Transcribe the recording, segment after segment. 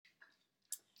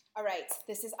All right,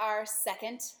 this is our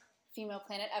second Female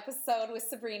Planet episode with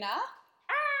Sabryna.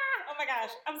 Oh my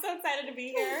gosh, I'm so excited to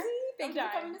be here. Thank you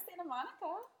for coming to Santa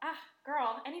Monica.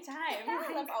 Girl, anytime.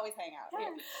 Let's always hang out.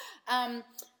 Yeah.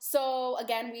 So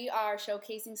again, we are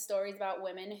showcasing stories about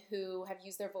women who have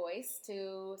used their voice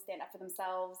to stand up for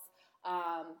themselves,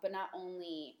 but not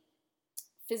only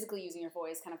physically using your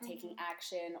voice, kind of taking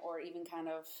action, or even kind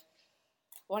of,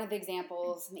 one of the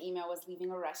examples in the email was leaving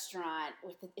a restaurant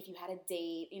if you had a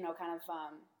date, kind of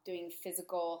doing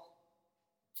physical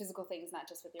things, not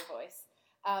just with your voice.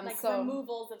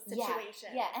 Removals of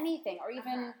situations. Yeah, anything. Or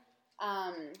even,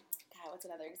 what's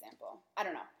another example? I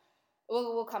don't know.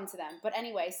 We'll come to them. But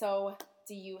anyway, so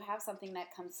do you have something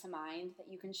that comes to mind that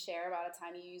you can share about a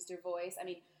time you used your voice? I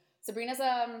mean, Sabryna's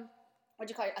what'd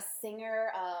you call it? A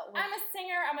singer? I'm a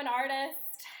singer. I'm an artist.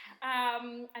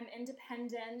 I'm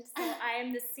independent. So I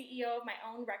am the CEO of my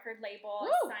own record label.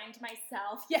 Woo! I signed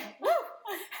myself. Yeah. Woo!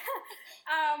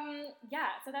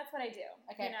 So that's what I do.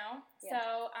 Okay. Yeah.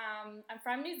 So I'm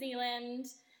from New Zealand,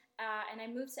 and I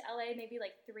moved to LA maybe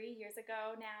like 3 years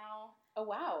ago now. Oh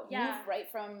wow! Yeah. You moved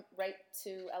right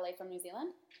to LA from New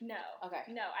Zealand? No. Okay.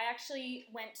 No, I actually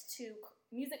went to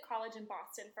music college in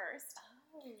Boston first.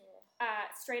 Oh.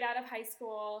 Straight out of high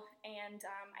school, and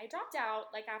I dropped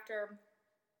out like after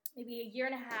maybe a year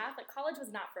and a half. Like, college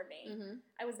was not for me. Mm-hmm.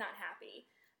 I was not happy.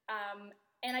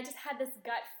 And I just had this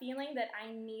gut feeling that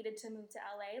I needed to move to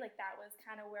LA. Like, that was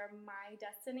kind of where my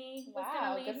destiny was going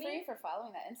to lead me. Wow, good for you for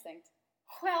following that instinct.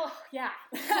 Well, yeah.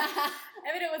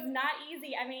 I mean, it was not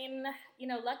easy. I mean,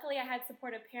 luckily I had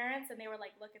supportive parents, and they were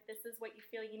like, look, if this is what you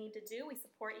feel you need to do, we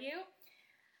support you.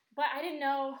 But I didn't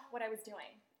know what I was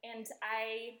doing. And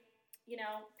I,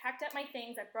 packed up my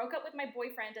things. I broke up with my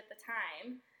boyfriend at the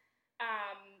time.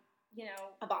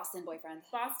 A Boston boyfriend.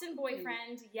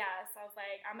 Yes. I was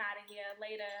like, I'm out of here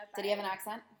later. Did he have an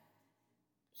accent?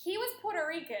 He was Puerto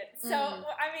Rican. So,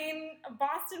 I mean, a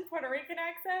Boston Puerto Rican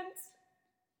accent?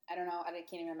 I don't know. I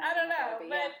can't even imagine. I don't know.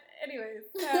 But anyways.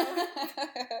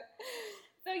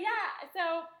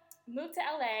 So moved to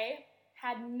LA.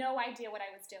 Had no idea what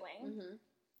I was doing. Mm-hmm.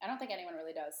 I don't think anyone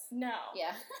really does. No.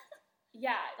 Yeah.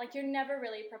 Yeah, like you're never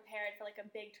really prepared for like a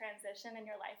big transition in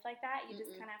your life like that. You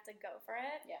just kind of have to go for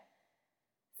it. Yeah.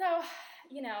 So,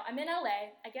 I'm in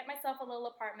LA. I get myself a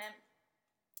little apartment,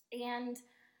 and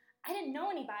I didn't know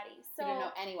anybody. So you didn't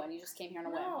know anyone. You just came here on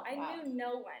a whim. No, I knew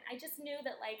no one. I just knew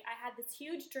that like I had this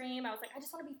huge dream. I was like, I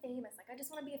just want to be famous. Like I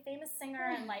just want to be a famous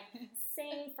singer and like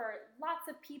sing for lots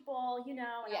of people, And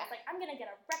I was like, I'm gonna get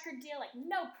a record deal, like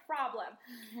no problem.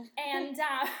 And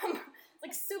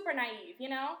like super naive,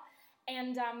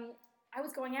 And I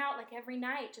was going out like every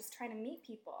night just trying to meet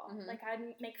people. Mm-hmm. Like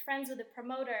I'd make friends with the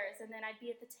promoters, and then I'd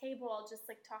be at the table just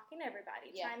like talking to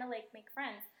everybody, trying to like make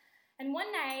friends. And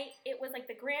one night it was like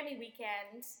the Grammy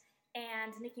weekend,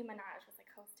 and Nicki Minaj was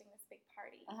like hosting this big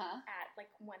party at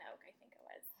like One Oak, I think it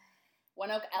was.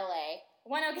 One Oak, LA.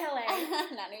 One Oak, LA.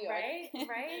 Not New York.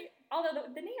 Right? Although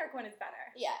the New York one is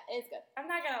better. Yeah, it's good.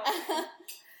 I'm not gonna lie.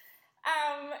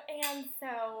 And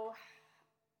so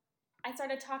I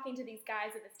started talking to these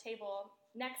guys at this table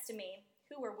next to me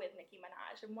who were with Nicki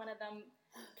Minaj, and one of them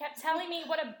kept telling me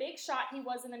what a big shot he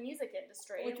was in the music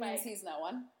industry. Which means he's no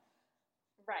one.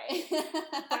 Right.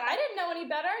 But I didn't know any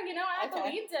better, I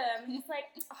believed him. He's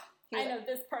like, I know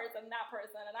this person, that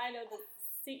person, and I know the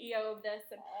CEO of this.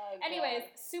 And anyways,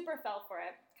 super fell for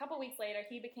it. A couple weeks later,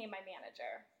 he became my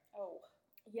manager. Oh.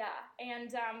 Yeah.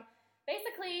 And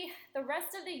basically, the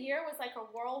rest of the year was like a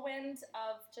whirlwind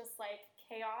of just like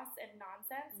chaos and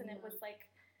nonsense. And it was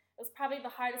probably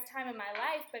the hardest time in my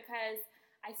life because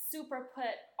I super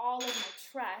put all of my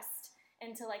trust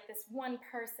into like this one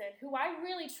person who I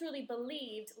really truly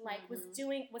believed like was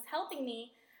helping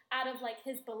me out of like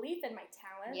his belief in my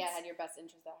talent. Yeah, had your best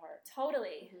interest at heart.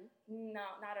 Totally. Mm-hmm.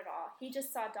 No, not at all. He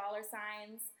just saw dollar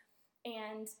signs,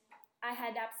 and I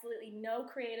had absolutely no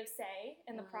creative say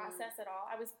in the process at all.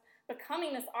 I was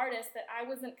becoming this artist that I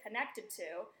wasn't connected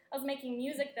to. I was making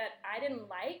music that I didn't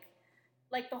like.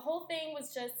 Like the whole thing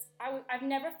was just, I've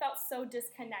never felt so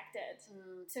disconnected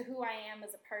to who I am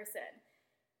as a person.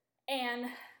 And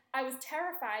I was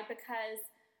terrified because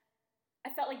I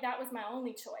felt like that was my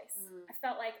only choice. I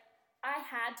felt like I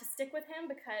had to stick with him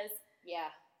because... Yeah,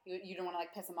 you don't want to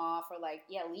like piss him off or like,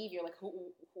 leave. You're like,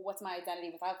 what's my identity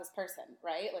without this person,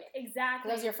 right? Like exactly.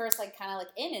 That was your first like kind of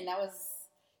like in, and that was,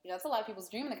 that's a lot of people's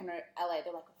dream when they come to LA.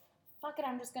 They're like, fuck it,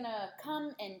 I'm just going to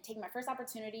come and take my first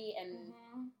opportunity, and,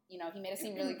 he made it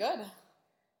seem really good.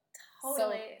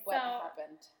 Totally. So what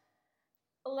happened?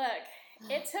 Look,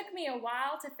 it took me a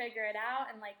while to figure it out,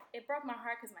 and like it broke my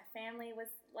heart because my family was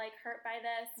like hurt by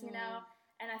this,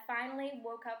 And I finally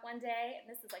woke up one day, and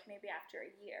this is like maybe after a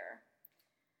year,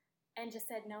 and just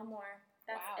said, no more.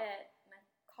 That's it. And I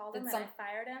called him and I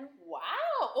fired him.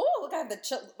 Wow. Oh, look, I have the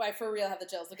chill. I for real have the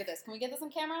chills. Look at this. Can we get this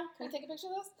on camera? Can we take a picture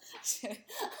of this?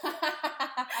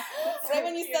 Right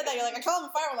when you said that, you're like, I called him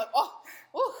and fired him. I'm like,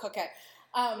 oh, okay.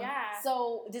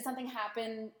 So did something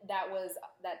happen that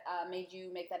made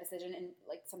you make that decision, and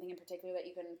like something in particular that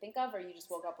you couldn't think of, or you just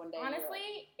woke up one day?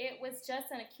 Honestly, it was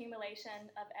just an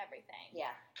accumulation of everything.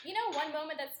 Yeah. You know, one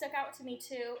moment that stuck out to me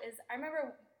too is I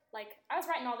remember like I was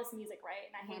writing all this music, right,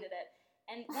 and I hated it.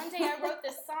 And one day I wrote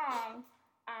this song,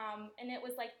 and it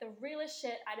was like the realest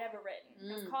shit I'd ever written.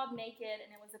 It was called Naked,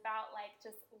 and it was about like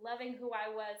just loving who I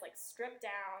was, like stripped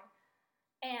down,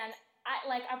 and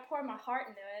I poured my heart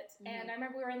into it, and I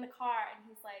remember we were in the car, and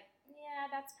he's like, yeah,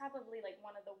 that's probably, like,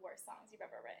 one of the worst songs you've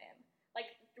ever written.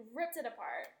 Like, ripped it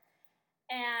apart.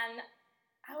 And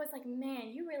I was like, man,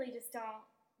 you really just don't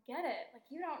get it. Like,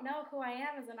 you don't know who I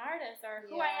am as an artist or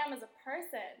who I am as a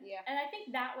person. Yeah. And I think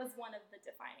that was one of the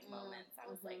defining moments. I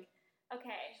was like,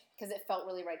 okay. Because it felt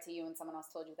really right to you, and someone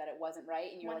else told you that it wasn't right,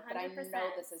 and you're 100%. Like, but I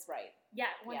know this is right. Yeah,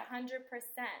 100%.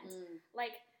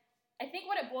 Like, I think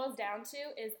what it boils down to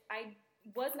is I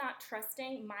was not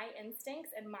trusting my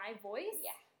instincts and my voice.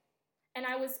 Yeah. And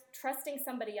I was trusting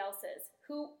somebody else's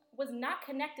who was not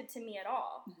connected to me at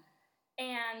all.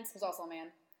 And who's also a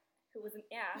man. Who was, a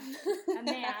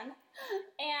man.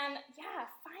 And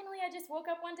finally I just woke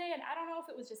up one day, and I don't know if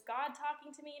it was just God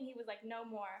talking to me, and he was like, no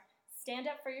more. Stand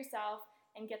up for yourself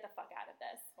and get the fuck out of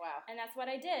this. Wow. And that's what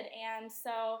I did. And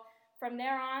so from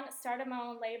there on, started my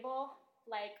own label,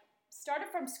 like,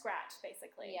 started from scratch,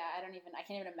 basically. Yeah, I can't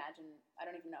even imagine. I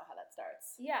don't even know how that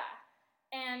starts. Yeah.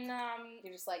 And,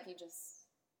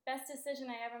 best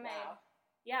decision I ever made. Wow.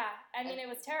 Yeah. I mean,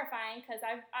 it was terrifying, because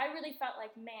I really felt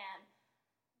like, man,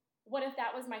 what if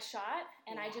that was my shot,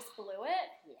 and I just blew it?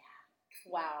 Yeah.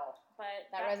 Wow.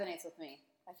 But that resonates with me.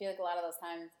 I feel like a lot of those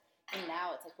times, and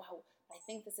now it's like, wow, I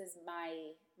think this is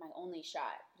my only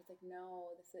shot. But it's like,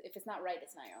 no, if it's not right,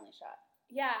 it's not your only shot.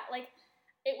 Yeah, like,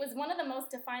 it was one of the most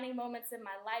defining moments in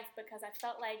my life, because I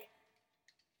felt like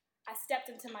I stepped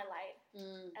into my light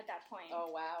at that point. Oh,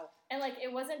 wow. And, like,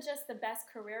 it wasn't just the best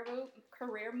career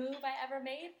move I ever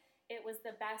made. It was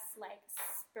the best, like,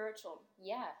 spiritual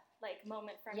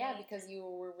moment for me. Yeah, because you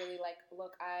were really like,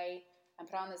 look, I'm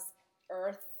put on this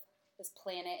earth, this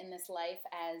planet, in this life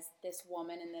as this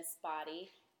woman in this body,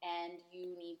 and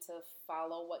you need to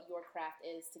follow what your craft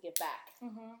is to give back.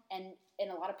 And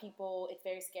a lot of people, it's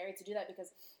very scary to do that,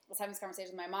 because I was having this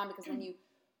conversation with my mom, because when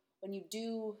you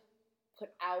do put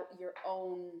out your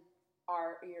own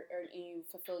art, or you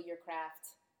fulfill your craft,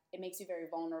 it makes you very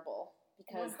vulnerable,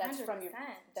 because 100%.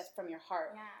 that's from your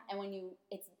heart. Yeah. And when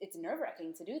it's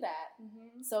nerve-wracking to do that.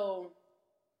 So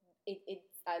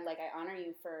I honor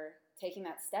you for taking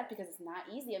that step, because it's not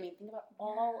easy. I mean, think about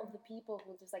all of the people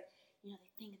who just like, they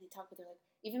think and they talk, but they're like,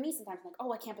 even me sometimes, I'm like,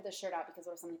 oh, I can't put this shirt out because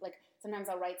what if somebody, like, sometimes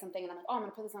I'll write something and I'm like, oh, I'm going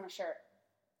to put this on a shirt.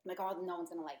 I'm like, oh, no one's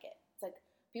going to like it. It's like,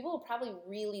 people will probably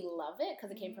really love it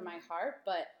because it came from my heart,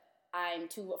 but I'm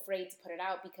too afraid to put it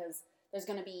out, because there's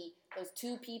going to be those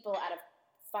 2 people out of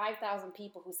 5,000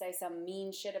 people who say some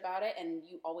mean shit about it, and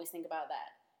you always think about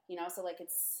that, So, like,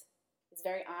 it's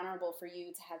very honorable for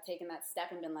you to have taken that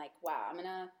step and been like, wow,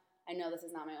 I know this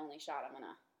is not my only shot. I'm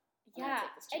gonna take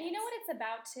this chance. And you know what it's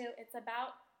about too? It's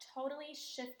about totally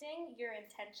shifting your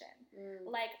intention.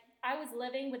 Like, I was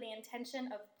living with the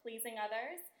intention of pleasing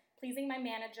others, pleasing my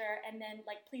manager, and then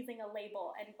like pleasing a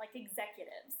label and like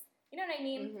executives. You know what I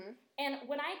mean? And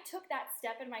when I took that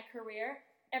step in my career,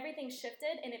 everything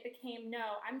shifted, and it became,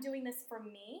 no, I'm doing this for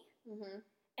me,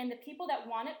 and the people that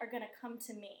want it are gonna come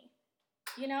to me.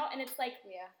 And it's like,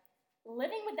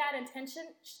 living with that intention,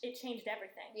 it changed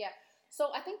everything. Yeah. So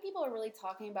I think people are really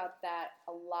talking about that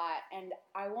a lot, and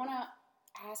I want to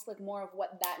ask like more of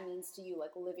what that means to you,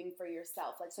 like living for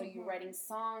yourself. Like, so you're writing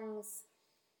songs.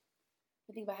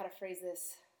 I think about how to phrase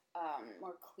this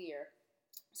more clear.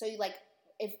 So you like,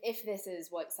 if this is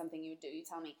something you do, you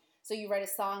tell me. So you write a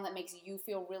song that makes you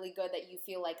feel really good, that you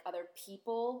feel like other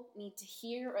people need to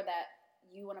hear, or that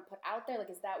you want to put out there. Like,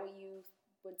 is that what you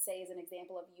would say is an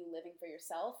example of you living for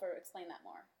yourself, or explain that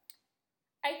more?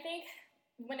 I think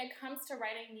when it comes to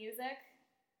writing music,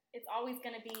 it's always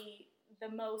going to be the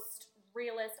most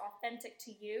realist, authentic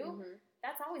to you.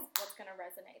 That's always what's going to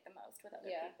resonate the most with other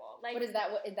people. Like, what is that?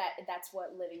 That's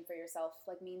what living for yourself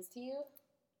like means to you?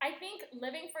 I think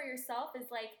living for yourself is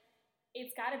like,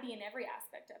 it's got to be in every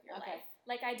aspect of your life.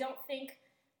 Like, I don't think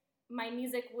my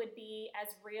music would be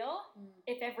as real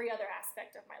if every other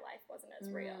aspect of my life wasn't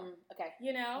as real. Okay.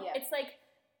 It's like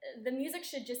the music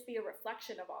should just be a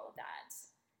reflection of all of that.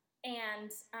 And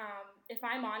if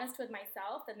I'm honest with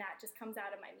myself, then that just comes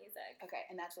out of my music. Okay,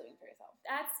 and that's living for yourself.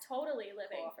 That's totally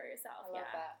living Cool. for yourself. I love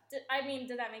that.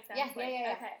 Did that make sense? Yeah,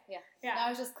 yeah. Okay. Yeah. No, I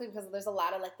was just clear because there's a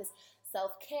lot of like this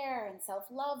self-care and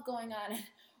self-love going on.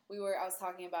 I was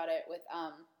talking about it with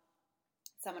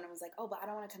someone who was like, oh, but I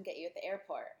don't want to come get you at the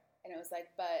airport. And it was like,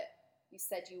 but you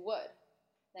said you would.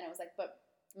 Then it was like, but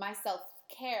my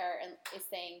self-care is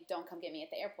saying, don't come get me at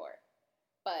the airport.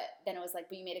 But then it was like,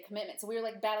 but you made a commitment. So we were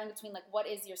like battling between like, what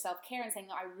is your self-care, and saying,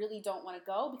 no, I really don't want to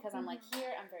go because I'm like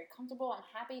here, I'm very comfortable, I'm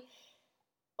happy.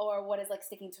 Or what is like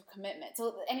sticking to a commitment.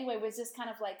 So anyway, it was just kind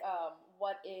of like,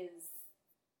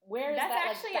 where is that's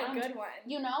that actually like, a good one.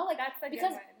 You know, like that's a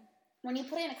because good one. When you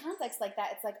put it in a context like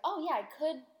that, it's like, oh yeah,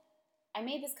 I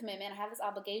made this commitment, I have this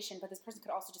obligation, but this person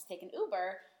could also just take an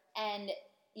Uber, and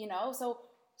you know,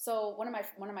 so one of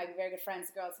my very good friends,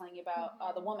 the girl I was telling you about,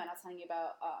 the woman I was telling you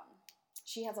about,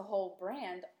 she has a whole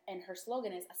brand, and her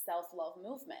slogan is a self-love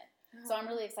movement. So I'm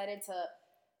really excited to,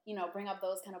 you know, bring up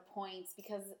those kind of points,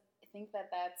 because I think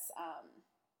that's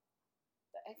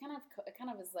it kind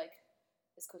of is like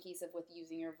is cohesive with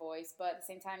using your voice, but at the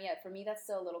same time, yeah, for me that's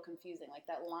still a little confusing. Like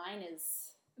that line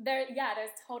is there. Yeah,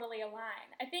 there's totally a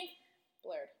line. I think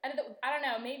blurred. I don't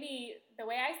know. Maybe the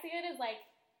way I see it is like,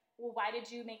 well, why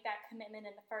did you make that commitment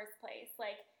in the first place?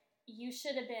 Like, you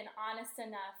should have been honest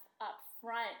enough up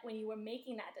front when you were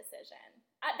making that decision.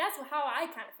 That's how I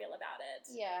kind of feel about it.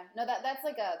 Yeah, no, that's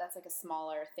like a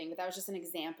smaller thing, but that was just an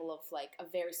example of like a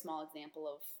very small example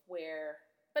of where.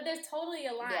 But there's totally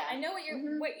a line. Yeah. I know what you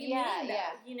mean,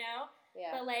 though, you know.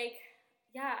 Yeah. But like,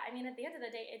 yeah, I mean, at the end of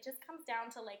the day, it just comes down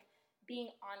to like being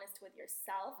honest with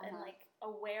yourself and like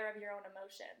aware of your own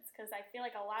emotions, because I feel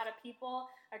like a lot of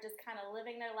people are just kind of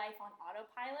living their life on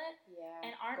autopilot,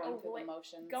 and aren't going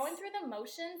through the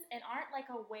motions and aren't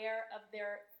like aware of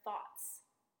their thoughts,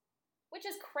 which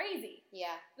is crazy.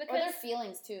 Yeah, or their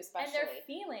feelings too, especially. And their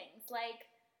feelings, like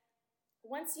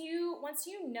once you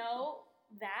know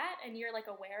that and you're like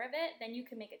aware of it, then you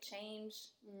can make a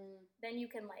change. Then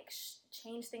you can like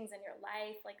change things in your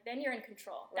life. Like then you're in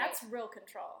control. Right. That's real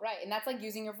control. Right, and that's like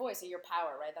using your voice or your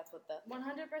power, right? That's what 100%.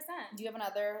 Do you have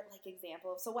another like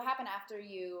example? So what happened after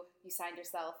you signed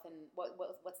yourself, and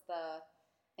what's the?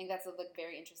 I think that's like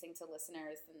very interesting to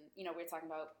listeners, and you know we were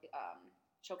talking about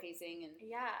showcasing and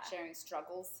sharing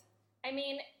struggles. I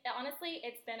mean, honestly,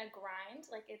 it's been a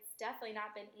grind. Like it's definitely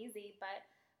not been easy, but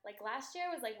like last year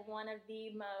was like one of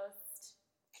the most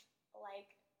like,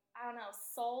 I don't know,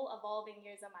 soul evolving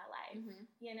years of my life,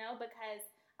 you know, because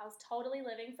I was totally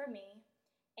living for me,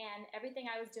 and everything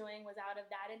I was doing was out of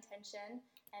that intention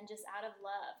and just out of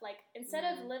love. Like instead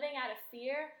of living out of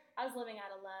fear, I was living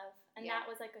out of love, and that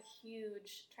was like a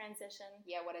huge transition.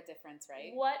 Yeah, what a difference,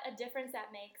 right? What a difference that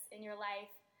makes in your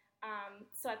life.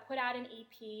 So I put out an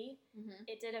EP.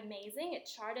 It did amazing. It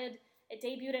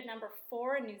debuted at number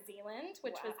 4 in New Zealand,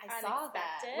 which was unexpected. I saw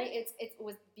that. Wait, it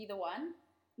was Be the One?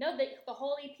 No, the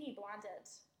whole EP, Blonded.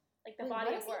 Like the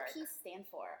body of work. What does EP stand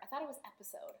for? I thought it was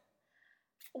episode.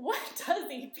 What does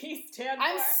EP stand for?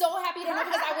 I'm so happy to know,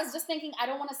 because I was just thinking I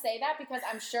don't want to say that because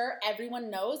I'm sure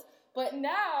everyone knows, but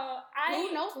no,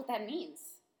 who knows what that means?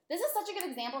 This is such a good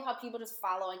example of how people just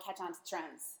follow and catch on to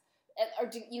trends.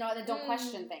 Or you know, they don't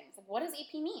question things. Like, what does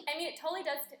EP mean? I mean, it totally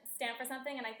does stand for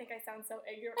something, and I think I sound so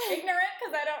ignorant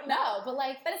because I don't know. No, but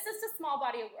it's just a small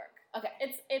body of work. Okay,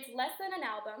 it's less than an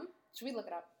album. Should we look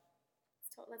it up?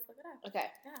 Let's look it up. Okay.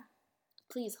 Yeah.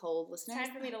 Please hold, listeners. It's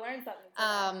time for me to learn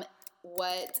something.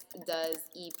 What does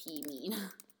EP mean?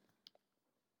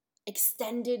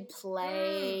 Extended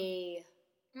play.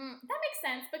 That makes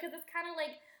sense, because it's kind of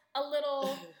like a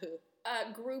little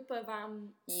group of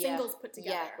singles put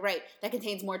together. Yeah, right. That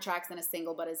contains more tracks than a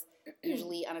single, but is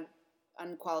usually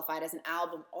unqualified as an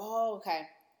album. Oh, okay.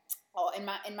 Oh, in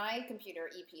my computer,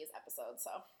 EP is episodes,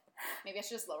 so maybe I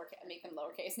should just make them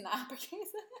lowercase, not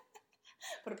uppercase.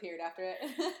 Put a period after it.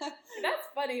 That's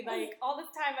funny. Like, all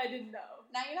this time I didn't know.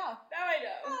 Now you know. Now I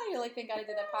know. Oh, you're like, thank God I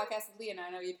did that podcast with Leah. Now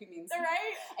I know what EP means.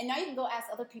 Right? And now you can go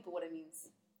ask other people what it means.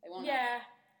 They won't know. Yeah.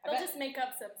 They'll just make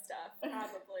up some stuff,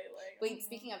 probably. Like. Wait,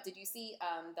 speaking of, did you see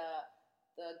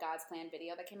the God's Plan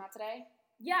video that came out today?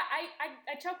 Yeah,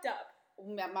 I choked up.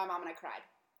 My mom and I cried.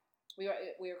 We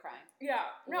were crying. Yeah.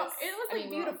 It was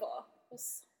beautiful.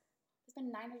 It's been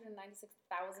 $996,000.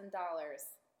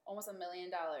 Almost $1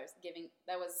 million giving.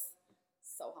 That was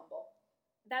so humble.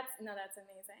 That's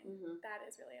amazing. That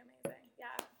is really amazing.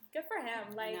 Yeah, good for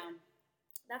him. Like,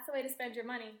 that's the way to spend your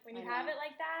money when you have it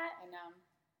like that. I know.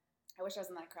 I wish I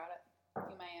was in that crowd at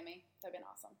Miami. That'd been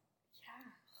awesome. Yeah.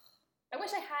 I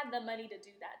wish I had the money to do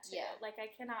that too. Yeah. Like,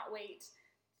 I cannot wait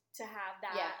to have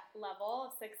that level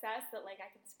of success that, like, I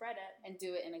can spread it. And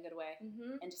do it in a good way.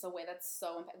 Mm-hmm. And just a way that's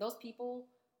so those people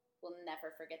will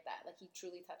never forget that. Like, you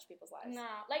truly touch people's lives.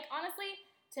 No. Like, honestly,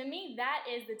 to me, that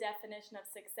is the definition of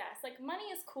success. Like,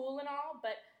 money is cool and all,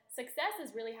 but success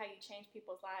is really how you change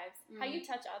people's lives. Mm-hmm. How you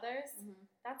touch others,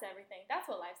 that's everything. That's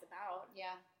what life's about.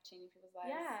 Yeah, changing people's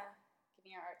lives. Yeah.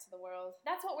 Giving our art to the world.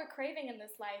 That's what we're craving in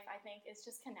this life, I think, is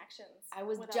just connections. I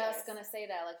was just going to say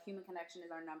that. Like, human connection is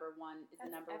the number one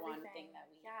thing that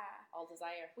we all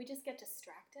desire. We just get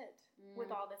distracted with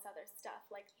all this other stuff,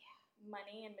 like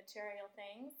money and material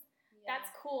things. Yeah.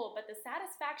 That's cool, but the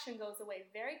satisfaction goes away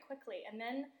very quickly. And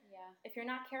then if you're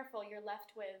not careful, you're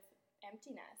left with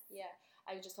emptiness. Yeah.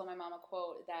 I just told my mom a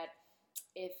quote that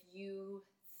if you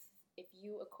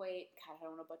equate, God, I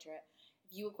don't want to butcher it.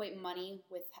 If you equate money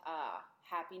with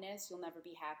happiness, you'll never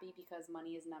be happy because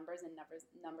money is numbers and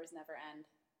numbers never end.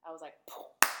 I was like,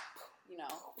 you know,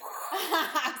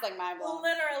 I was like mind blown.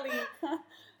 Literally,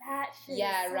 that shit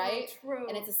is so right? true.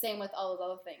 And it's the same with all those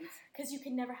other things. Because you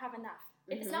can never have enough.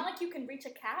 It's not like you can reach a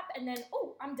cap and then,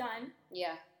 oh, I'm done.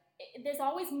 Yeah. There's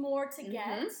always more to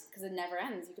get. Because it never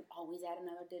ends. You can always add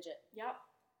another digit. Yep.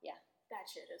 Yeah. That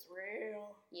shit is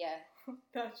real. Yeah.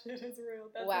 That shit is real.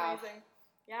 That's amazing.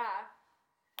 Yeah.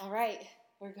 All right.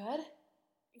 We're good?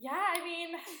 Yeah, I mean,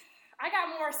 I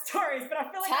got more stories, but I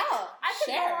feel like I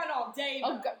could go on all day.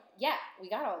 Oh, yeah. We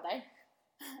got all day.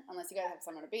 Unless you guys have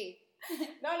somewhere to be.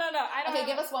 No. I don't. Okay,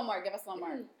 give us one more.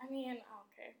 I mean,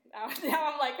 okay.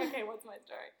 Now I'm like, okay, what's my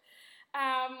story?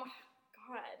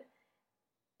 God.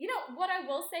 You know, what I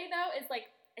will say, though, is, like,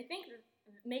 I think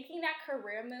making that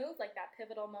career move, like that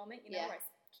pivotal moment, you know, where I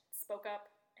spoke up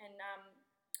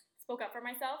for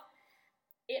myself,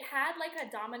 it had, like,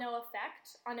 a domino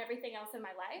effect on everything else in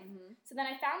my life. So then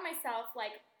I found myself,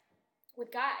 like,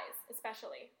 with guys,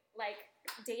 especially, like,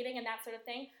 dating and that sort of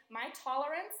thing, my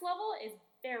tolerance level is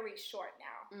very short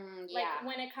now. Like,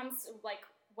 when it comes to, like,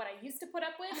 what I used to put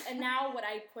up with and now what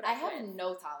I put up with. I have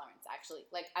no tolerance, actually.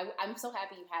 Like, I'm so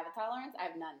happy you have a tolerance. I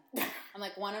have none. I'm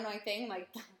like, one annoying thing, like,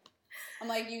 I'm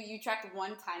like, you tracked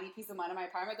one tiny piece of mud in my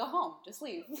apartment, go home. Just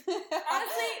leave.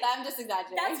 Honestly, I'm just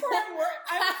exaggerating. That's where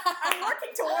I'm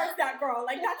working towards that, girl.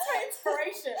 Like, that's my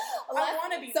inspiration. I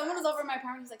want to be Someone was over at my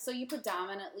apartment, he's like, so you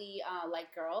predominantly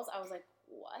like girls? I was like,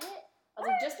 what? I was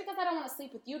like, just because I don't want to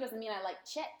sleep with you doesn't mean I like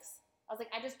chicks. I was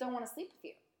like, I just don't want to sleep with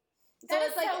you. So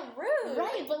it's like, so rude.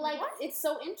 Right, but like, it's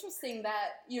so interesting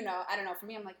that, you know, I don't know, for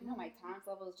me, I'm like, no, my tolerance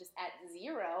level is just at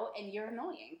 0 and you're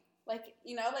annoying. Like,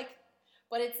 you know, like,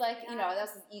 but it's like, you know,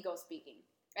 that's his ego speaking.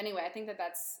 Anyway, I think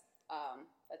that's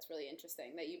really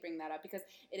interesting that you bring that up because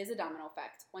it is a domino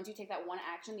effect. Once you take that one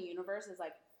action, the universe is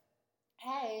like,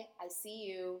 hey, I see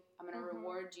you, I'm going to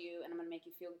reward you, and I'm going to make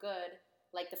you feel good.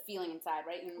 Like the feeling inside,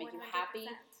 right? I'm going to make 100%. You happy,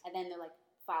 and then they're like,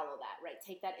 follow that, right?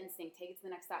 Take that instinct, take it to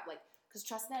the next step, like, because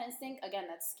trusting that instinct, again,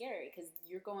 that's scary because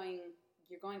you're going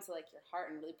to like your heart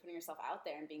and really putting yourself out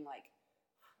there and being like,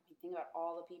 I mean, think about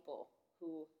all the people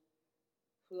who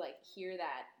like hear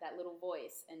that little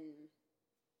voice and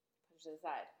push it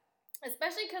aside.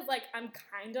 Especially because, like, I'm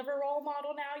kind of a role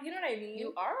model now. You know what I mean?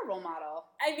 You are a role model.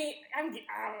 I mean, I don't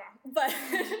know, but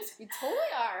you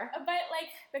totally are. But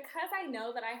like, because I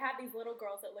know that I have these little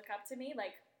girls that look up to me,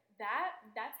 like.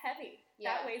 That's heavy.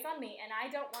 Yeah. That weighs on me. And I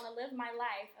don't want to live my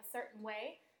life a certain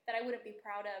way that I wouldn't be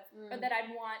proud of or that I'd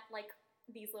want, like,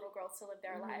 these little girls to live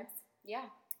their lives. Yeah.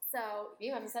 So.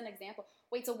 You have to set an example.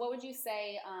 Wait, so what would you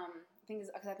say,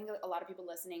 because I think a lot of people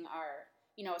listening are,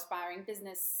 you know, aspiring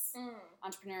business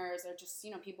entrepreneurs or just, you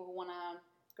know, people who want to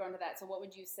go into that. So what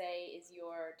would you say is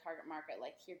your target market?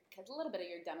 Like, a little bit of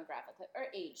your demographic or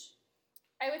age.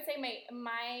 I would say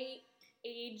my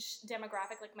age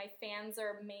demographic, like my fans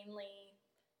are mainly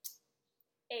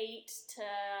 8 to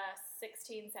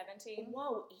 16, 17.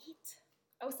 Whoa, 8?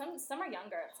 Oh, some are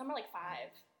younger. Some are like 5.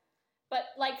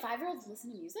 But like 5-year-olds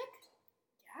listen to music?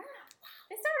 Yeah.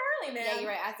 They start early, man. Yeah,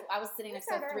 you're right. I was sitting next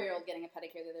to a 3-year-old getting a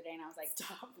pedicure the other day, and I was like,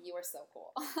 stop. You are so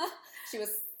cool. She was.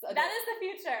 That is the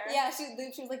future. Yeah, she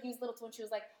was like, use little twin. She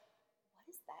was like, what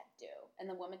does that do? And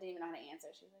the woman didn't even know how to answer.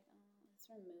 She was like, this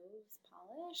removes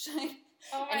polish.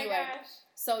 Oh my gosh.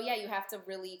 So yeah, you have to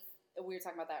really, we were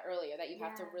talking about that earlier, that you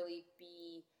have to really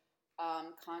be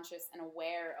conscious and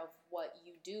aware of what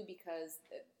you do because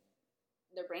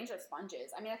their brains are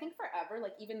sponges. I mean, I think forever,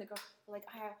 like even the girl, like,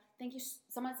 thank you.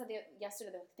 Someone said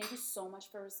yesterday, thank you so much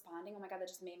for responding. Oh my God, that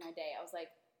just made my day. I was like,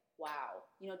 wow.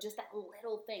 You know, just that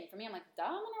little thing. For me, I'm like, duh,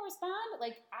 I'm going to respond.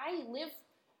 Like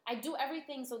I do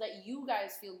everything so that you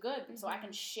guys feel good, so I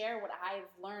can share what I've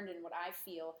learned and what I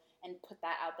feel and put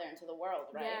that out there into the world,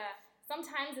 right? Yeah.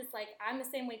 Sometimes it's like, I'm the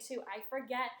same way too. I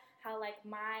forget how like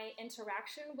my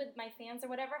interaction with my fans or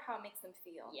whatever, how it makes them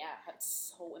feel. Yeah,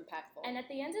 it's so impactful. And at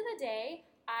the end of the day,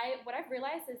 what I've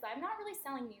realized is I'm not really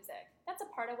selling music. That's a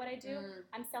part of what I do.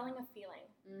 I'm selling a feeling.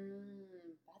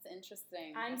 That's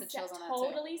interesting. I'm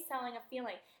totally selling a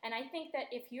feeling. And I think that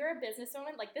if you're a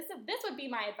businesswoman, like this would be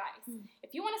my advice.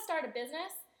 If you want to start a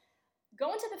business,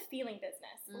 go into the feeling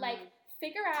business. Like,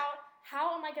 figure out,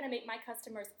 how am I going to make my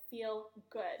customers feel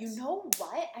good? You know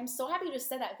what? I'm so happy you just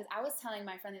said that, because I was telling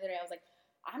my friend the other day, I was like,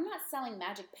 I'm not selling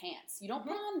magic pants. You don't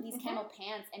put on these camo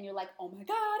pants and you're like, oh my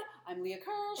God, I'm Leah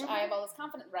Kirsch. I have all this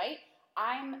confidence, right?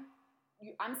 I'm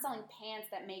selling pants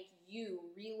that make you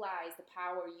realize the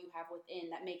power you have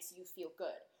within, that makes you feel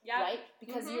good, right?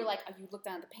 Because you're like, you look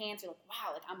down at the pants, you're like,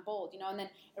 wow, like I'm bold, you know? And then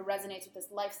it resonates with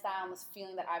this lifestyle and this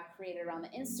feeling that I've created around the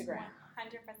Instagram.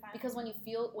 100%. Because when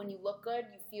you look good,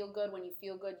 you feel good. When you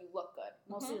feel good, you look good.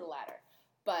 Mostly the latter.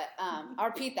 But I'll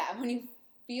repeat that. When you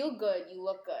feel good, you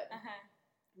look good.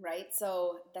 Right?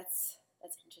 So that's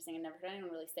interesting. I never heard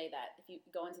anyone really say that. If you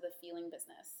go into the feeling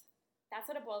business. That's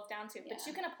what it boils down to. Yeah. But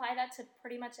you can apply that to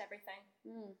pretty much everything.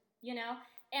 You know?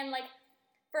 And like,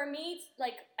 for me,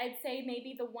 like, I'd say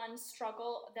maybe the one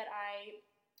struggle that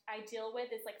I deal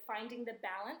with is like finding the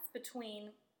balance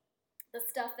between the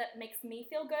stuff that makes me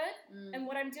feel good and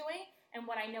what I'm doing and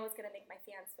what I know is going to make my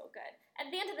fans feel good.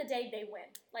 At the end of the day, they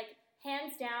win. Like,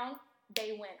 hands down,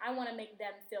 they win. I want to make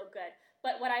them feel good.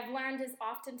 But what I've learned is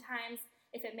oftentimes,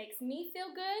 if it makes me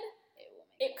feel good,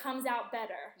 it comes out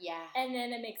better. Yeah. And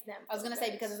then it makes them feel I was going to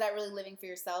say, because is that really living for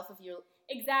yourself if you're...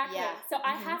 Exactly. Yeah. So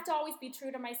I have to always be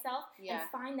true to myself and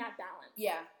find that balance.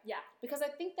 Yeah. Yeah. Because I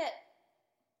think that,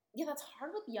 that's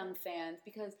hard with young fans,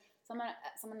 because someone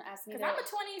asked me... Because I'm a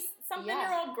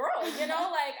 20-something-year-old girl, you know?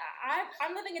 Like,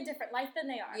 I'm living a different life than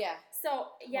they are. Yeah.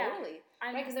 So, Totally.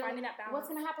 I'm finding that balance. What's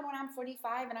going to happen when I'm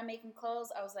 45 and I'm making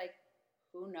clothes? I was like,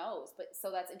 who knows? But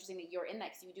so that's interesting that you're in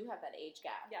that, because you do have that age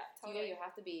gap. Yeah, totally. So you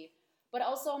have to be... But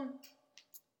also,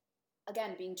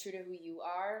 again, being true to who you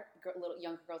are, little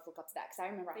younger girls look up to that. Because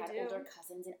I remember I had older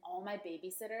cousins, and all my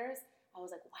babysitters, I was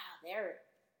like,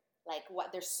 wow,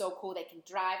 they're so cool. They can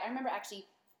drive. I remember actually,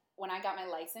 when I got my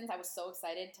license, I was so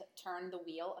excited to turn the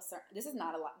wheel. This is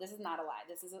not a lie. This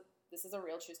is a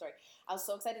real true story. I was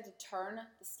so excited to turn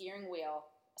the steering wheel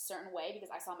a certain way because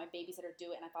I saw my babysitter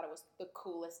do it, and I thought it was the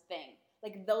coolest thing.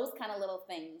 Like, those kind of little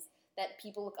things that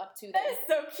people look up to. That is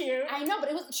so cute. I know,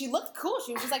 but she looked cool.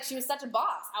 She was just like, she was such a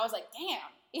boss. I was like, damn.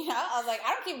 You know, I was like,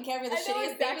 I don't even care if you're the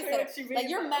shittiest babysitter. Like,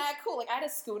 you're mad cool. Like, I had a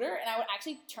scooter, and I would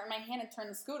actually turn my hand and turn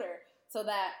the scooter so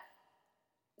that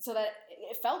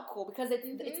it felt cool, because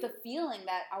it's the feeling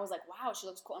that I was like, wow, she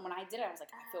looks cool. And when I did it, I was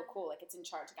like, I feel cool. Like, it's in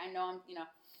charge. Like, I know I'm,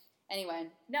 anyway.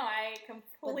 No, I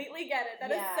completely get it. That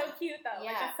is so cute, though.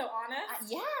 Yeah. Like, that's so honest.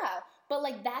 Yeah. But,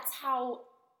 like, that's how,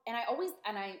 and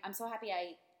I'm so happy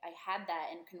I had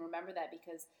that and can remember that,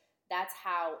 because that's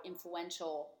how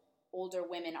influential older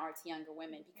women are to younger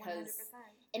women. Because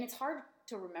 100%. And it's hard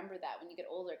to remember that when you get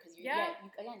older, because you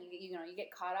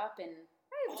get caught up in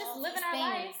just living our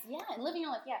life. Yeah, and living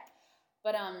your life. Yeah,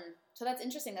 but so that's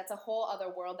interesting. That's a whole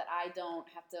other world that I don't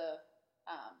have to.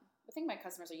 I think my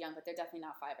customers are young, but they're definitely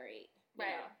not 5 or 8.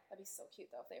 Right. Know? That'd be so cute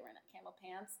though if they were in camo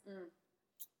pants.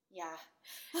 Yeah.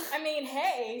 I mean,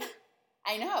 hey.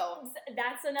 I know.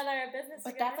 That's another business.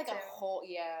 But that's like a whole,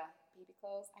 baby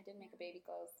clothes. I did make a baby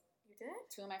clothes. You did?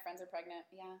 2 of my friends are pregnant,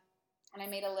 and I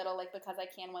made a little, like, because I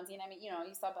can onesie, and I mean, you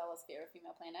saw Bella's Fear,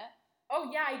 Female Planet. Oh,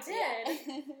 yeah, I did.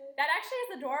 Yeah. That actually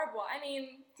is adorable. I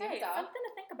mean, hey, something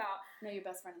to think about. No, your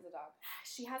best friend has a dog.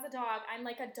 She has a dog. I'm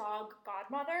like a dog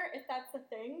godmother, if that's a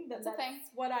thing. That's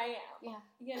what I am. Yeah.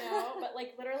 You know? But,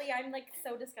 like, literally, I'm, like,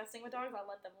 so disgusting with dogs. I'll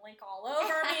let them lick all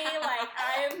over me.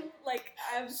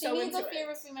 I'm so into it. She needs a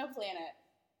Fear of Female Planet.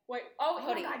 Wait, oh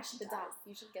my God, the dog.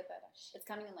 You should get that. It's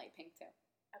coming in light pink, too.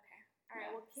 Okay. All right,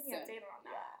 well, keep me updated on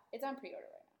that. Yeah. It's on pre-order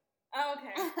right now. Oh,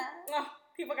 okay.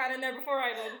 People got in there before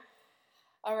I did.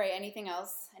 All right, anything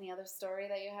else? Any other story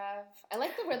that you have? I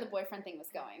like where the boyfriend thing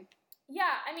was going.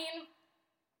 Yeah, I mean,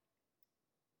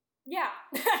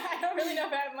 I don't really know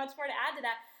if I have much more to add to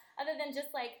that, other than just,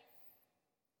 like,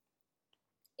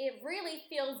 it really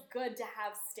feels good to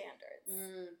have standards.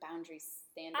 Boundary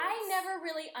standards. I never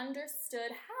really understood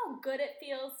how good it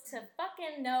feels to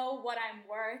fucking know what I'm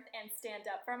worth and stand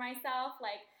up for myself.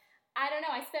 Like, I don't know,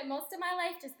 I spent most of my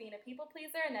life just being a people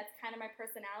pleaser, and that's kind of my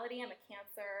personality. I'm a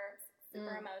Cancer,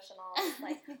 super emotional,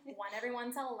 like, want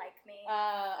everyone to like me.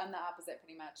 I'm the opposite,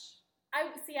 pretty much.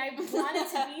 I wanted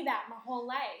to be that my whole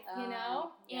life, you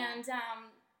know? Yeah. And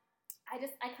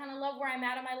I kind of love where I'm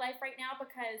at in my life right now,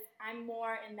 because I'm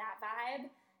more in that vibe,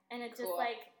 and it just,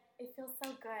 like, it feels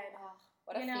so good.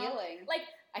 What a feeling. Like,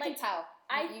 I can tell.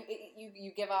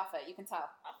 You give off it. You can tell.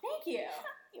 Oh, thank you.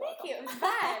 Thank you. It's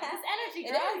vibe. This energy,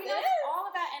 girl. It is. It's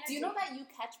all about energy. Do you know that you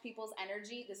catch people's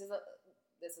energy? This is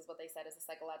what they said is a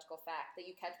psychological fact, that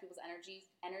you catch people's energy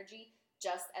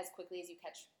just as quickly as you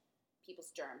catch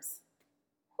people's germs.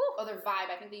 Whew. Or their vibe.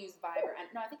 I think they use vibe or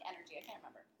no, I think energy. I can't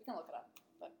remember. We can look it up,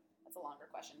 but that's a longer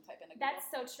question. Type in. That's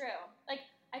so true. Like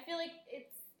I feel like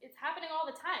it's happening all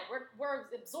the time. We're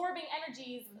absorbing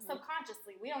energies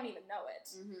subconsciously. We don't even know it.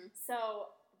 So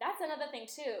that's another thing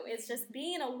too. Is just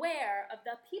being aware of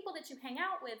the people that you hang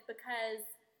out with, because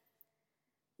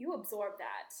you absorb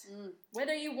that,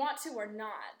 whether you want to or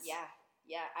not. Yeah.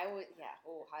 I would. Yeah.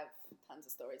 Oh, I have tons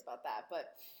of stories about that,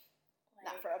 but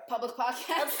not for a public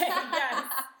podcast. Okay. Yes.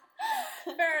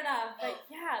 Fair enough. But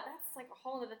yeah, that's like a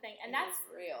whole other thing, and that's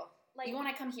real. Like even when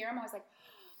I come here, I'm always like,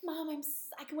 Mom,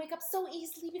 I can wake up so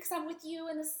easily because I'm with you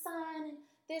in the sun and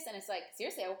this, and it's like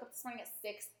seriously, I woke up this morning at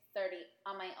 6:30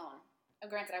 on my own.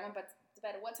 Granted, I went to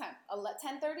bed at what time?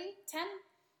 10:30?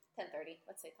 10:30.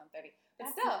 Let's say 10:30.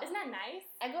 But still, isn't that nice?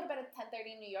 I go to bed at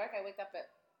 10:30 in New York. I can wake up at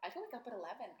 11.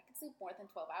 I can sleep more than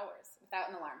 12 hours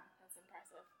without an alarm. That's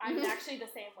impressive. I'm actually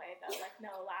the same way though. Like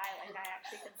no lie, like I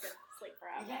actually can sleep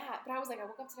forever. Yeah, but I was like, I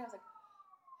woke up today. I was like,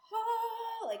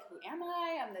 like who am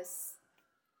I? I'm this.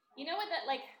 You know what? That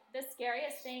like the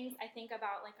scariest things I think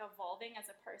about like evolving as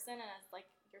a person and as like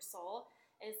your soul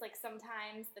is like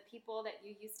sometimes the people that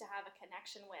you used to have a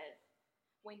connection with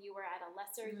when you were at a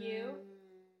lesser you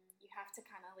have to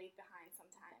kind of leave behind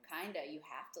sometimes. Kinda, you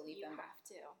have to leave them. You have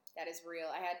to. That is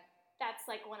real. That's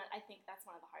like I think that's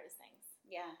one of the hardest things.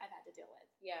 Yeah. I've had to deal with.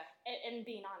 Yeah. And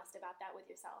being honest about that with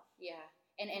yourself. Yeah.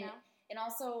 And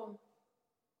also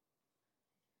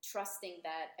trusting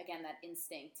that, again, that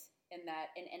instinct and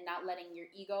that and not letting your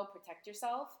ego protect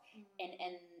yourself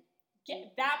and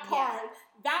get that part.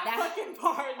 That fucking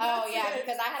part. Oh yeah,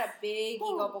 because I had a big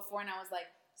ego before and I was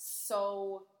like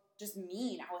so just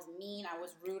mean. I was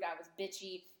rude, I was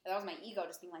bitchy. That was my ego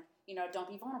just being like, don't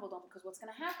be vulnerable, because what's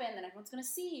gonna happen? Then everyone's gonna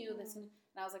see you. And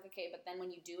I was like, okay, but then when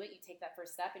you do it, you take that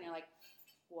first step and you're like,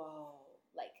 whoa,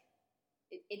 like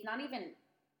it's not even.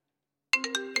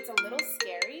 It's a little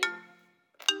scary.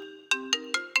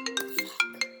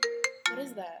 Fuck. What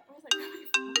is that? I was like,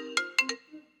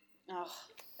 oh,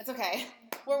 it's okay.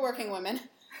 We're working women.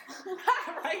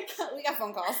 Right? We got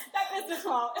phone calls. That business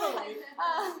call. It'll wait.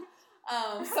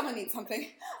 Someone needs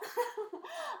something.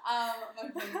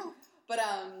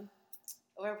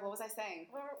 What was I saying?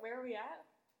 Where are we at?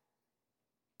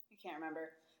 I can't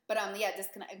remember. But yeah,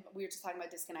 we were just talking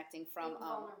about disconnecting from being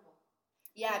vulnerable.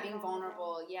 Yeah, being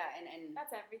vulnerable. Yeah, and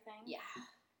that's everything. Yeah.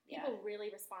 People really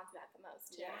respond to that the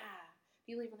most too. Yeah.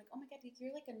 People even like, oh my God,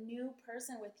 you're like a new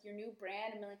person with your new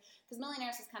brand. Because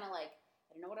Millionaires was kind of like,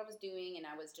 I didn't know what I was doing, and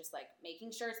I was just like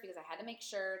making shirts because I had to make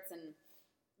shirts,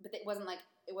 but it wasn't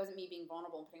me being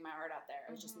vulnerable and putting my art out there.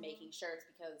 I was just making shirts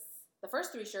because the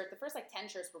first 10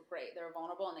 shirts were great. They were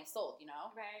vulnerable and they sold,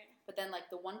 Right. But then like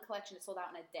the one collection, it sold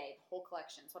out in a day. The whole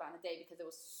collection sold out in a day because it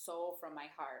was so from my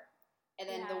heart. And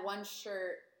then the one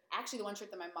shirt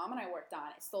that my mom and I worked on,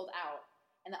 it sold out.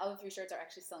 And the other 3 shirts are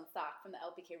actually still in stock from the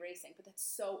LPK Racing. But that's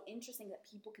so interesting that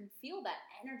people can feel that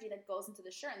energy that goes into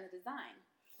the shirt and the design.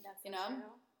 That's so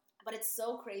true. But it's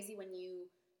so crazy when you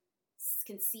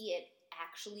can see it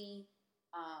actually,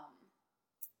 I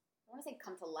don't want to say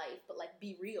come to life, but like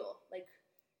be real, like,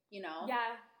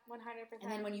 Yeah, 100%. And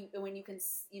then when you can,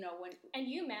 when. And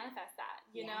you manifest that,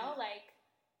 you know, like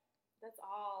that's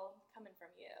all coming from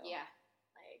you. Yeah.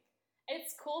 Like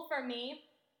it's cool for me,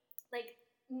 like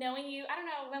knowing you. I don't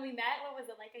know, when we met, what was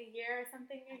it, like a year or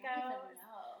something ago? I don't even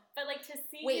know. But like to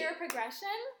see your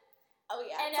progression. Oh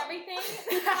yeah. And everything.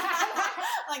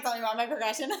 Like telling me about my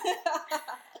progression.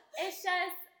 It's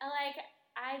just like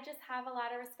I just have a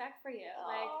lot of respect for you. Aww.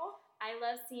 Like I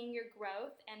love seeing your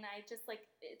growth, and I just like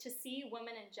to see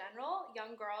women in general,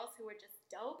 young girls who are just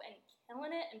dope and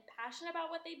killing it and passionate about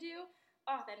what they do.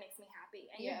 Oh, that makes me happy.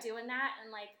 And you're doing that,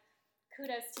 and like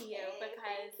kudos to you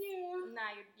because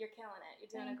you're killing it.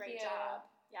 You're doing a great job.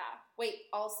 Yeah.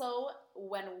 Wait, also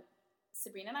when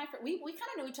Sabryna and I, we kind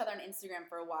of knew each other on Instagram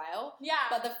for a while. Yeah.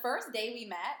 But the first day we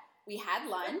met, we had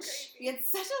lunch. We had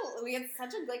such a like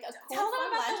a cool Tell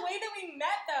them about lunch. the way that we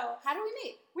met though. How did we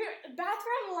meet? We're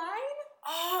bathroom line.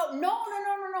 Oh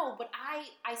no! But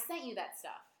I sent you that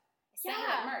stuff. I sent you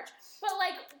that merch. But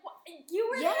like you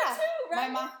were there too,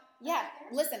 right? My mom. Yeah.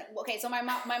 Listen. Okay. So my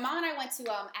mom and I went to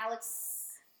Alex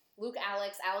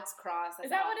Cross. Is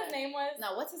that what his name was?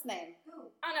 No, what's his name?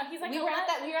 I don't know. He's like we were at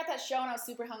that show and I was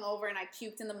super hungover and I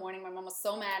puked in the morning. My mom was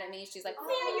so mad at me. She's like,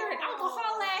 "Yeah, you're an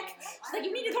alcoholic." She's like,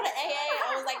 "You need to go to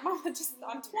AA." I was like, "Mom,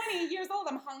 I'm 20 years old.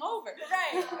 I'm hungover."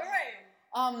 Right.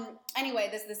 Anyway,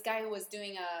 this guy who was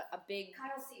doing a big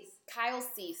Kyle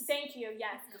Cease. Thank you.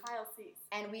 Yes, Kyle Cease.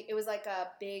 And it was like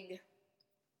a big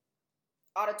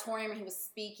auditorium. He was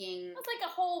speaking. It was like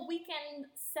a whole weekend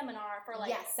seminar for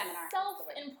like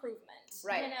self-improvement,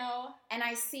 right? You know. And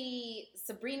I see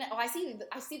Sabryna. Oh, I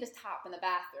see this top in the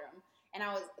bathroom, and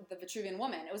I was the Vitruvian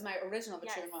Woman. It was my original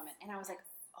Vitruvian Woman, and I was like,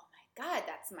 oh my God,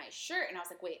 that's my shirt. And I was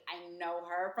like, wait, I know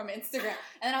her from Instagram.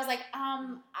 And then I was like,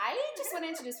 I just want to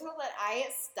introduce people that I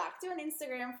stuck to on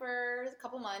Instagram for a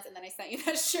couple months, and then I sent you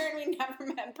that shirt, and we never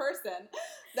met in person.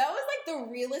 That was like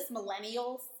the realest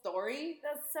millennial story.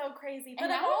 That's so crazy. But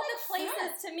of all the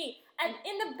places to meet, and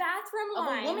in the bathroom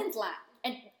line. Of a woman's line.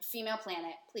 And Female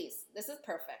Planet, please. This is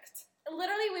perfect.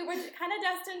 Literally, we were kind of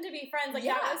destined to be friends. Like,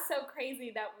 that was so crazy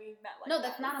that we met like that. No,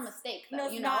 that's not a mistake, though. No,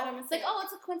 it's not a mistake. It's like, oh,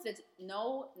 it's a coincidence.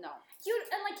 No. You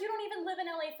don't even live in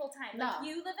LA full time. No. Like,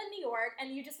 you live in New York, and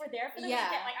you just were there for the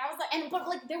weekend. Like, I was like... But,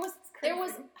 like, there was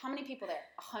how many people there?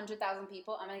 100,000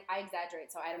 people? I mean, I exaggerate,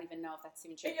 so I don't even know if that's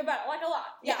even true. About, like, a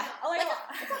lot. Yeah, like a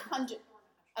lot. Like 100.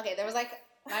 Okay, there was, like...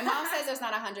 My mom says there's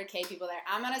not 100K people there.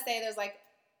 I'm going to say there's, like,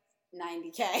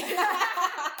 90K.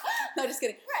 No, just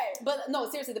kidding. Right. But no,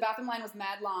 seriously, the bathroom line was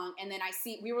mad long, and then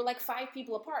we were like 5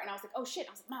 people apart, and I was like, oh shit.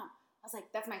 I was like, Mom, I was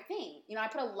like, that's my thing. You know, I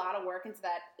put a lot of work into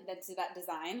that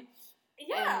design.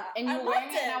 Yeah. And you were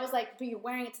wearing it, and I was like, but you're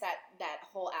wearing it to that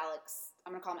whole Alex,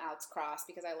 I'm gonna call him Alex Cross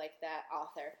because I like that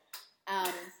author.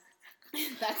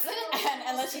 That's it.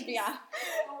 And let's just be honest.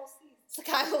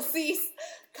 Kyle Cease.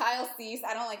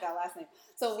 I don't like that last name.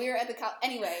 So we were at the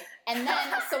anyway, and then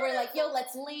so we're like, yo,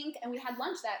 let's link, and we had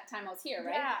lunch that time I was here,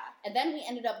 right? Yeah. And then we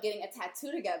ended up getting a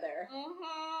tattoo together.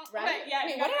 Mm-hmm. Right? Yeah.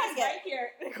 Wait, what did I get? Right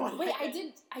here. Wait,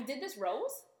 I did this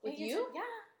rose with you?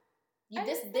 Yeah.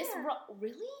 This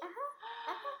really?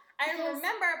 I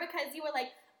remember because you were like,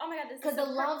 oh my God, this is because the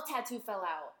love tattoo fell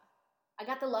out. I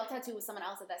got the love tattoo with someone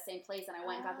else at that same place, and I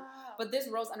went and got the... But this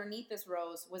rose, underneath this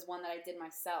rose, was one that I did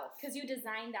myself. Because you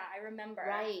designed that, I remember.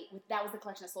 Right. That was the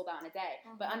collection that sold out in a day.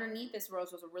 Mm-hmm. But underneath this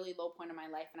rose was a really low point in my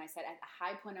life, and I said at a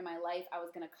high point in my life, I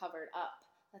was going to cover it up.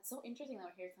 That's so interesting that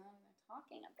we're here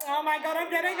talking about Oh my God,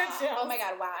 I'm getting a chill. Oh my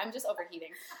God, wow, I'm just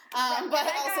overheating. But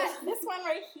also... this one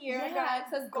right here. Yeah, it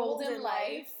says Golden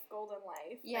Life. Golden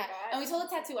Life. Yeah. And we told the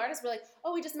tattoo artist, we're like,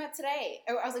 oh, we just met today.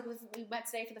 I was like, we met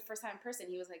today for the first time in person.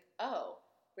 He was like, oh,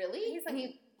 really? He's like,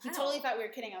 he totally thought we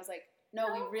were kidding. I was like,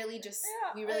 no, we really just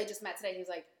met today. He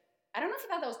was like, I don't know if he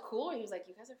thought that was cool, or he was like,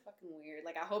 you guys are fucking weird.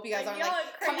 Like, I hope you guys aren't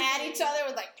like come at each other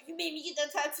with like, you made me get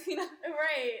that tattoo. You know?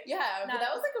 Right. Yeah, but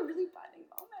that was like a really bonding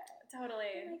moment.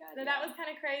 Totally. Oh my God, that was kind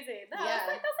of crazy. No, yeah.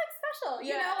 That's like special.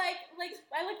 You know, like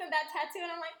I looked at that tattoo and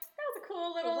I'm like, that was a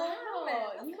cool little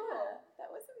moment. That's cool.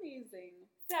 That was amazing.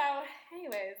 So,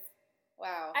 anyways.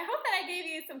 Wow. I hope that I gave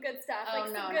you some good stuff. Oh,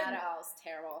 no, not at all. It was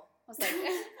terrible. I was like,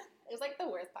 it was like the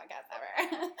worst podcast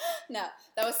ever. No,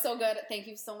 that was so good. Thank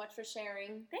you so much for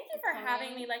sharing. Thank you for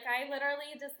having me. Like, I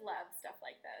literally just love stuff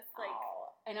like this. Like,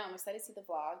 I know. I'm excited to see the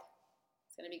vlog.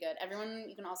 It's going to be good. Everyone,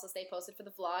 you can also stay posted for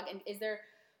the vlog. And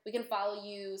we can follow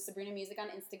you, Sabryna Music, on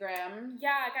Instagram.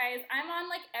 Yeah, guys, I'm on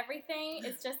like everything.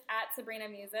 It's just at Sabryna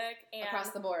Music. And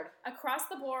across the board. Across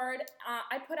the board.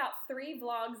 I put out 3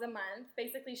 vlogs a month,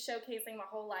 basically showcasing my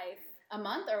whole life. A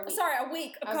month or a week? Sorry, a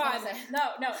week. I was gonna say.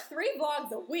 No, 3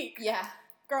 vlogs a week. Yeah.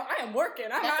 Girl, I am working.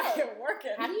 I'm out here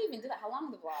working. How do you even do that? How long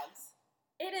are the vlogs?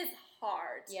 It is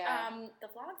hard. Yeah. The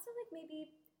vlogs are like maybe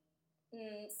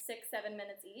 6-7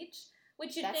 minutes each.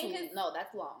 Which you think is... No,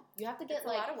 that's long. You have to get,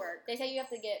 like... a lot of work. They say you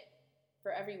have to get...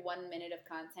 For every 1 minute of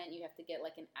content, you have to get,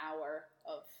 like, an hour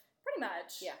of... Pretty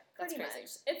much. Yeah, that's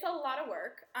crazy. It's a lot of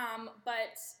work,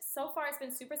 but so far it's been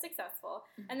super successful.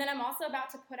 And then I'm also about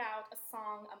to put out a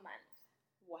song a month.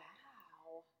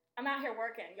 Wow. I'm out here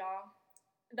working, y'all.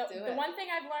 The one thing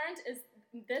I've learned is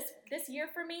this year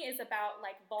for me is about,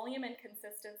 like, volume and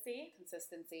consistency.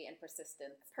 Consistency and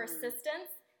persistence.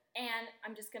 Persistence. And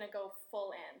I'm just going to go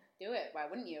full in. Do it. Why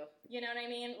wouldn't you? You know what I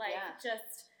mean? Like,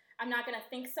 I'm not going to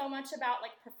think so much about,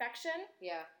 like, perfection.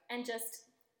 Yeah. And just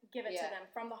give it to them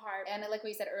from the heart. And like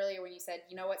we said earlier when you said,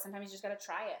 you know what, sometimes you just got to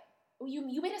try it. Oh, you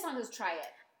made a song that's Try It.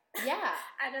 Yeah.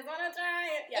 I just want to try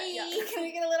it. Yeah, hey, can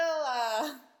we get a little,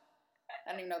 I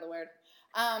don't even know the word.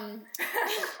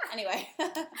 Anyway.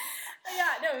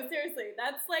 Yeah, no, seriously.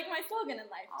 That's like my slogan in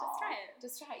life. Just try it.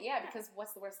 Just try it. Yeah, because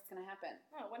what's the worst that's going to happen?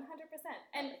 Oh, 100%.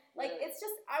 And, like, it's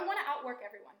just, I want to outwork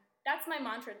everyone. That's my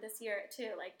mantra this year,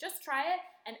 too. Like, just try it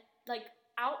and, like,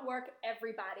 outwork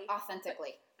everybody.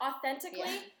 Authentically.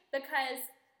 Because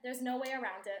there's no way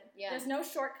around it. Yeah. There's no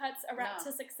shortcuts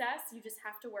to success. You just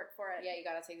have to work for it. Yeah, you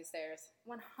got to take the stairs.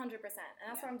 100%. And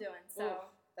that's what I'm doing. So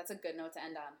that's a good note to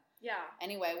end on. Yeah.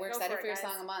 Anyway, we're excited for your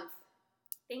song a month.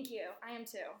 Thank you. I am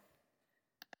too.